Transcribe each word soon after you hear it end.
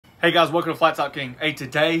Hey guys, welcome to Flat Top King. Hey,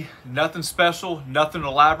 today, nothing special, nothing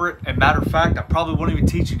elaborate, and matter of fact, I probably won't even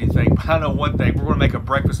teach you anything, but I know one thing. We're gonna make a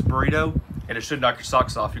breakfast burrito, and it should knock your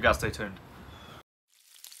socks off. You guys stay tuned.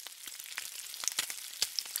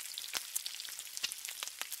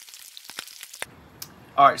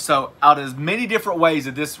 All right, so out of as many different ways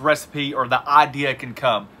that this recipe or the idea can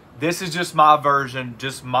come, this is just my version,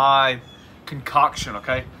 just my concoction,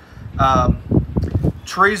 okay?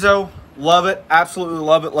 Chorizo, love it, absolutely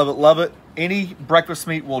love it, love it, love it. Any breakfast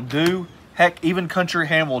meat will do. Heck, even country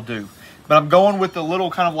ham will do. But I'm going with the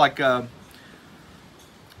little kind of like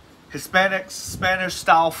Hispanic, Spanish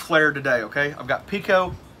style flair today, okay? I've got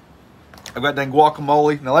pico, I've got dang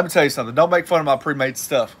guacamole. Now let me tell you something, don't make fun of my pre-made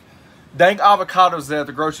stuff. Dang avocados there at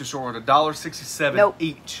the grocery store were $1.67 nope.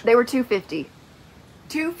 each. They were $2.50.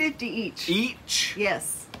 $2.50 each. Each?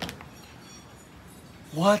 Yes.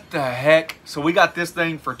 What the heck? So we got this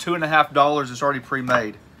thing for $2.50. It's already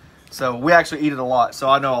pre-made. So we actually eat it a lot, so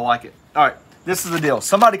I know I like it. All right, this is the deal.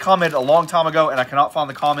 Somebody commented a long time ago, and I cannot find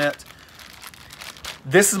the comment.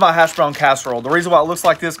 This is my hash brown casserole. The reason why it looks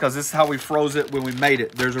like this, because this is how we froze it when we made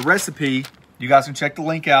it. There's a recipe. You guys can check the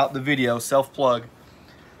link out, the video, self-plug.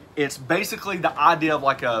 It's basically the idea of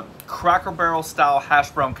like a Cracker Barrel style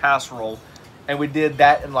hash brown casserole, and we did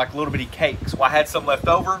that in like little bitty cakes. Well, I had some left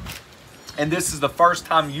over, and this is the first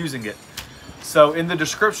time using it. So in the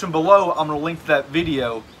description below, I'm gonna link to that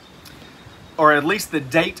video, or at least the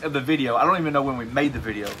date of the video. I don't even know when we made the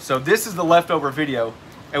video. So this is the leftover video,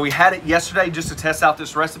 and we had it yesterday just to test out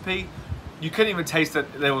this recipe. You couldn't even taste it.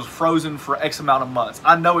 It was frozen for X amount of months.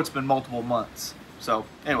 I know it's been multiple months. So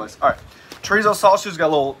anyways, all right. Chorizo sausage, got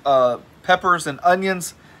little peppers and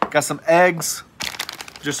onions, got some eggs,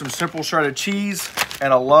 just some simple shredded cheese,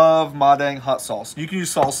 and I love my dang hot sauce. You can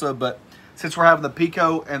use salsa, but since we're having the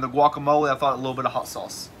pico and the guacamole, I thought a little bit of hot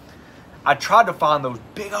sauce. I tried to find those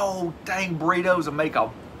big old dang burritos and make a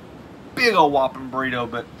big old whopping burrito,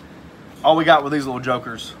 but all we got were these little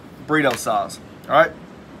jokers, burrito size, all right?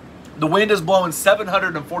 The wind is blowing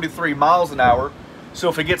 743 miles an hour, so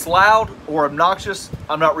if it gets loud or obnoxious,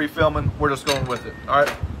 I'm not refilming, we're just going with it, all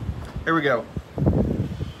right? Here we go.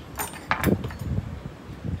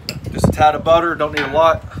 Just a tad of butter, don't need a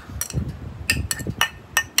lot.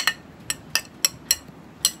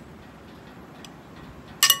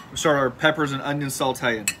 Start our peppers and onions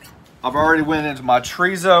sauteing. I've already went into my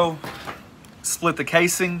chorizo, split the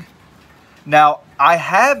casing. Now, I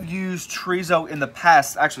have used chorizo in the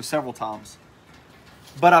past, actually several times,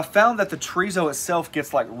 but I found that the chorizo itself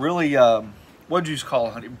gets like really, what do you call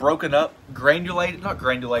it, honey? Broken up, granulated, not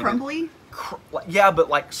granulated. Crumbly? Yeah, but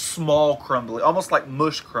like small crumbly, almost like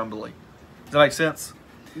mush crumbly. Does that make sense?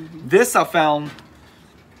 Mm-hmm. This I found,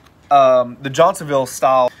 the Johnsonville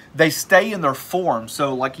style, they stay in their form.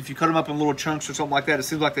 So like if you cut them up in little chunks or something like that, it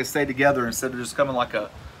seems like they stay together instead of just coming like a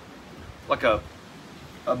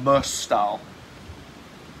mush style.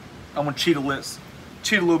 I'm gonna cheat a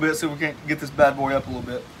little bit so we can get this bad boy up a little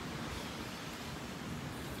bit.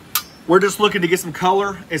 We're just looking to get some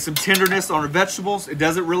color and some tenderness on our vegetables. It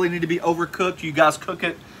doesn't really need to be overcooked. You guys cook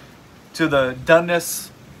it to the doneness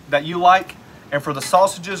that you like. And for the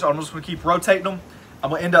sausages, I'm just gonna keep rotating them. I'm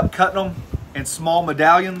gonna end up cutting them in small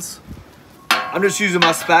medallions. I'm just using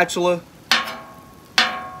my spatula.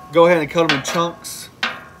 Go ahead and cut them in chunks.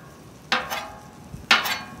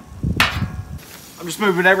 I'm just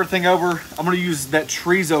moving everything over. I'm gonna use that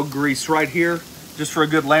chorizo grease right here just for a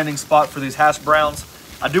good landing spot for these hash browns.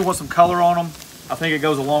 I do want some color on them. I think it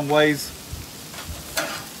goes a long ways.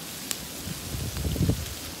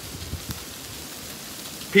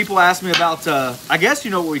 People ask me about, I guess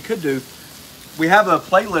you know what we could do. We have a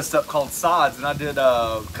playlist up called Sides, and I did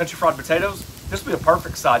country fried potatoes. This would be a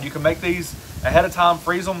perfect side. You can make these ahead of time,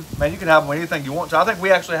 freeze them. Man, you can have them with anything you want to. I think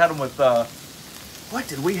we actually had them with, what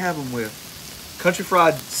did we have them with? Country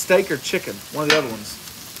fried steak or chicken, one of the other ones.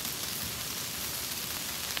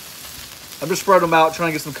 I'm just spreading them out, trying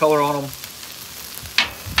to get some color on them.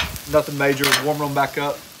 Nothing major, warming them back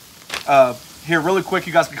up. Here, really quick,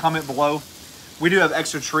 you guys can comment below. We do have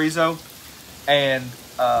extra chorizo, and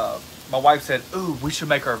my wife said, ooh, we should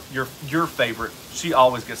make your favorite. She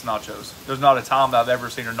always gets nachos. There's not a time that I've ever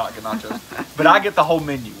seen her not get nachos. But I get the whole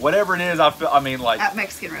menu. Whatever it is, I mean, like... At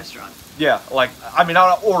Mexican restaurant. Yeah, like, I mean, I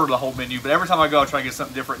don't order the whole menu, but every time I go, I try to get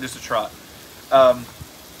something different just to try it.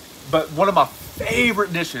 But one of my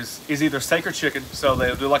favorite dishes is either steak or chicken. So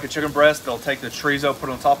they'll do like a chicken breast. They'll take the chorizo, put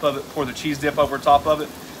it on top of it, pour the cheese dip over top of it,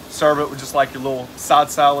 serve it with just like your little side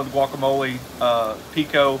salad, guacamole,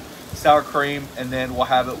 pico, sour cream, and then we'll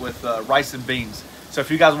have it with rice and beans. So if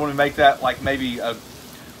you guys want to make that like maybe a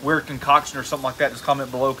weird concoction or something like that, just comment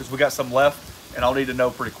below because we got some left. and I'll need to know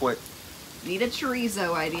pretty quick. Need a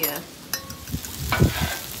chorizo idea.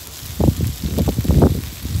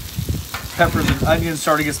 Peppers and onions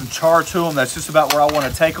starting to get some char to them. That's just about where I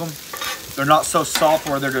want to take them. They're not so soft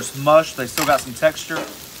where they're just mush. They still got some texture.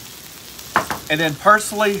 And then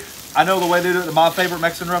personally, I know the way they do it at my favorite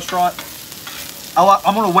Mexican restaurant.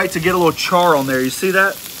 I'm going to wait to get a little char on there. You see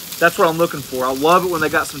that? That's what I'm looking for. I love it when they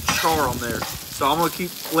got some char on there. So I'm going to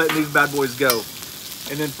keep letting these bad boys go.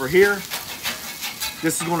 And then for here,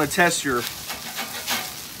 this is going to test your...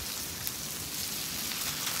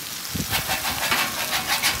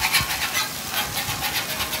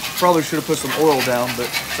 Probably should have put some oil down, but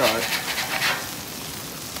it's all right.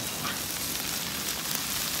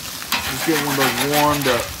 Just getting one of those warmed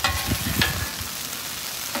up.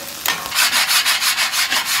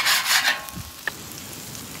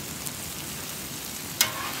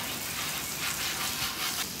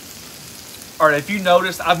 All right, if you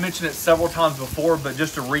noticed, I've mentioned it several times before, but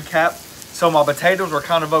just to recap, so my potatoes are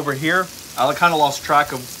kind of over here. I kind of lost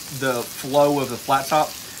track of the flow of the flat top.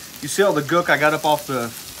 You see all the gook I got up off the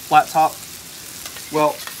flat top?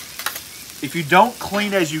 Well, if you don't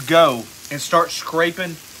clean as you go and start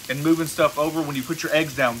scraping and moving stuff over when you put your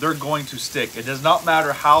eggs down, they're going to stick. It does not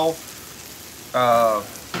matter how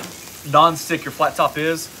non-stick your flat top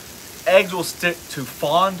is. Eggs will stick to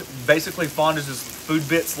fond. Basically, fond is just food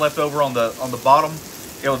bits left over on the bottom.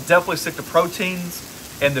 It'll definitely stick to proteins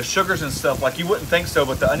and the sugars and stuff. Like, you wouldn't think so,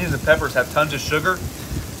 but the onions and peppers have tons of sugar,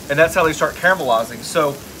 and that's how they start caramelizing.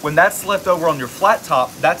 So when that's left over on your flat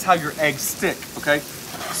top, that's how your eggs stick, okay?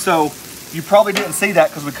 So you probably didn't see that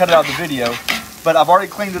because we cut it out of the video, but I've already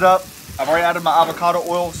cleaned it up. I've already added my avocado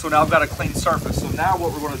oil, so now I've got a clean surface. So now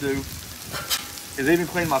what we're gonna do is even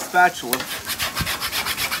clean my spatula.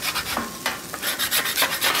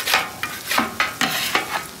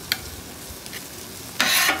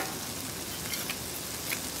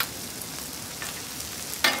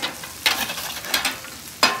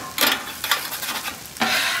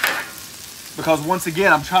 Because once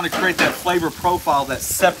again, I'm trying to create that flavor profile that's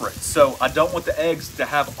separate. So I don't want the eggs to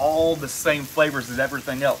have all the same flavors as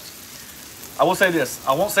everything else. I will say this,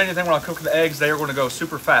 I won't say anything when I cook the eggs. They are going to go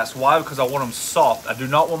super fast. Why? Because I want them soft. I do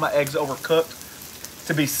not want my eggs overcooked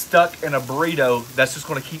to be stuck in a burrito that's just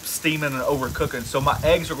going to keep steaming and overcooking. So my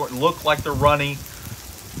eggs are going to look like they're runny.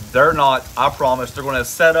 They're not, I promise. They're going to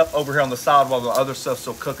set up over here on the side while the other stuff's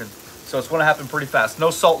still cooking. So it's going to happen pretty fast.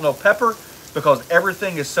 No salt, no pepper, because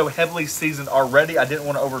everything is so heavily seasoned already. I didn't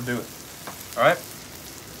want to overdo it. All right,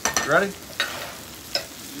 you ready?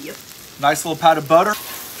 Yep. Nice little pat of butter.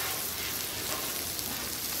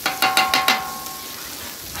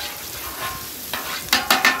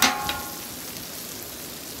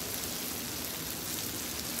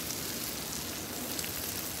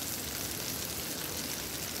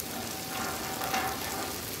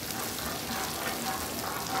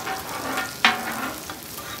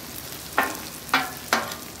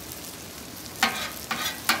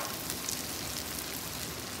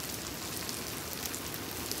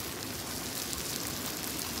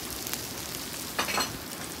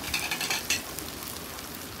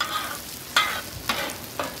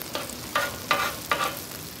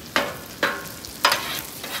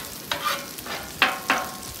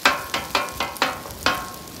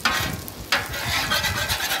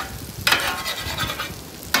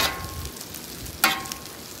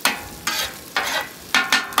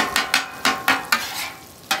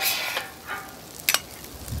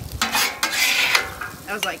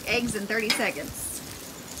 That was like eggs in 30 seconds.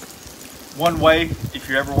 One way, if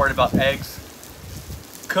you're ever worried about eggs,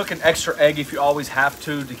 cook an extra egg if you always have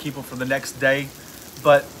to keep them for the next day.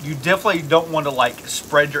 But you definitely don't want to like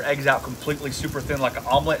spread your eggs out completely super thin like an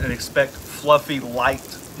omelet and expect fluffy,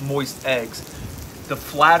 light, moist eggs. The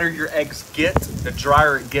flatter your eggs get, the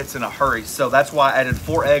drier it gets in a hurry. So that's why I added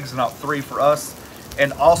 4 eggs and not 3 for us.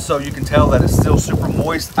 And also you can tell that it's still super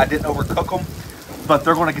moist. I didn't overcook them, but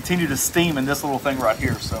they're going to continue to steam in this little thing right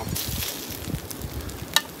here. So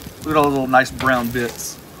look at all the little nice brown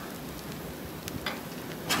bits.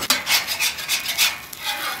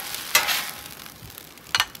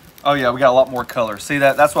 Oh yeah, we got a lot more color. See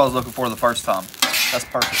that? That's what I was looking for the first time. That's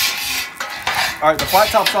perfect. All right, the flat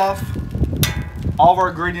top's off. All of our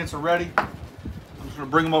ingredients are ready. I'm just gonna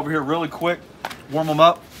bring them over here really quick, warm them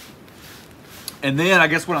up. And then I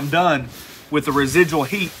guess when I'm done with the residual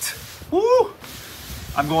heat, woo,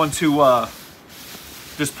 I'm going to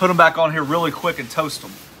just put them back on here really quick and toast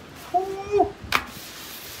them. Woo.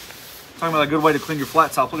 Talking about a good way to clean your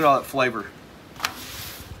flat top. Look at all that flavor.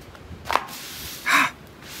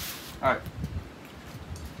 All right.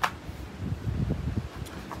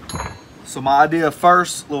 So my idea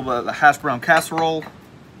first, a little bit of the hash brown casserole.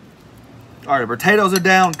 All right, the potatoes are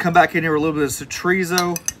down. Come back in here with a little bit of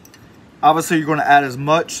chorizo. Obviously, you're going to add as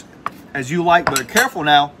much as you like, but careful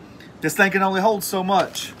now. This thing can only hold so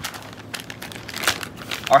much.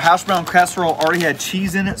 Our hash brown casserole already had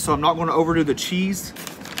cheese in it, so I'm not going to overdo the cheese.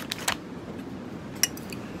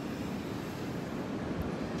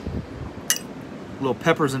 Little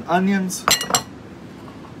peppers and onions.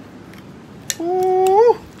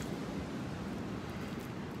 Ooh.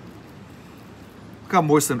 Look how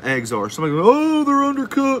moist them eggs are. Somebody goes, oh, they're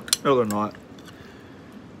undercooked. No, they're not.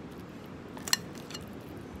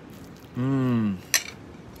 Mmm.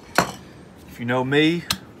 If you know me,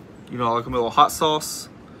 you know I like a little hot sauce.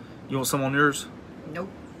 You want some on yours? Nope.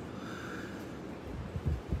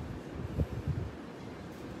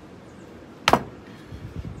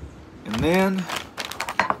 And then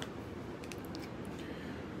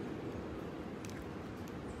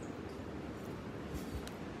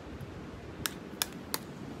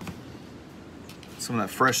some of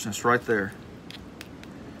that freshness right there.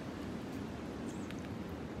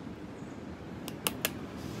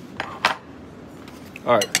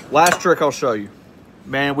 All right, last trick I'll show you.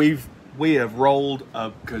 Man, we have rolled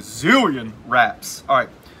a gazillion wraps. All right,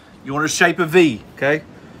 you want to shape a V, okay?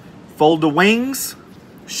 Fold the wings,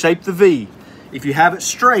 shape the V. If you have it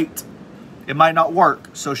straight, it might not work,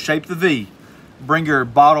 so shape the V. Bring your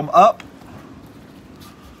bottom up.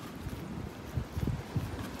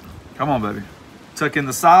 Come on, baby. Tuck in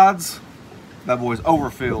the sides. That boy's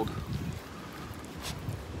overfilled.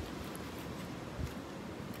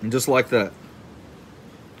 And just like that.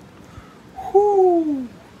 Whoo!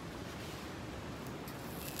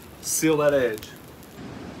 Seal that edge.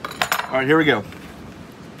 All right, here we go.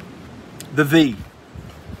 The V.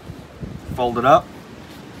 Fold it up.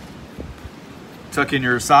 Tuck in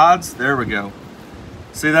your sides. There we go.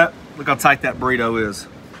 See that? Look how tight that burrito is.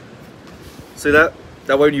 See that?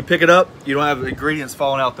 That way when you pick it up, you don't have the ingredients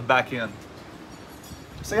falling out the back end.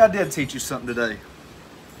 See, I did teach you something today.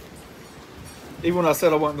 Even when I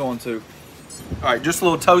said I wasn't going to. All right, just a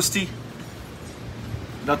little toasty.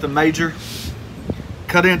 Nothing major.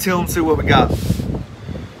 Cut into them, see what we got.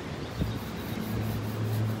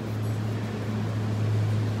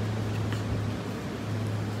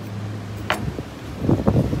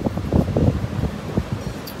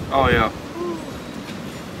 Oh yeah.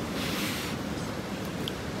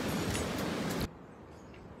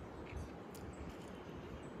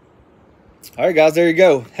 All right, guys, there you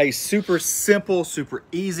go. Hey, super simple, super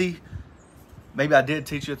easy. Maybe I did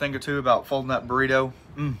teach you a thing or two about folding that burrito.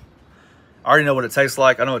 I already know what it tastes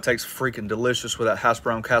like. I know it tastes freaking delicious with that hash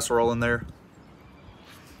brown casserole in there.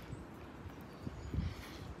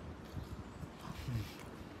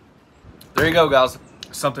 There you go, guys.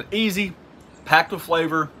 Something easy, packed with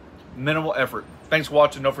flavor, minimal effort. Thanks for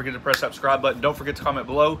watching. Don't forget to press that subscribe button. Don't forget to comment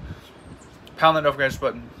below. Pound that notification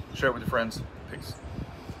button. Share it with your friends. Peace.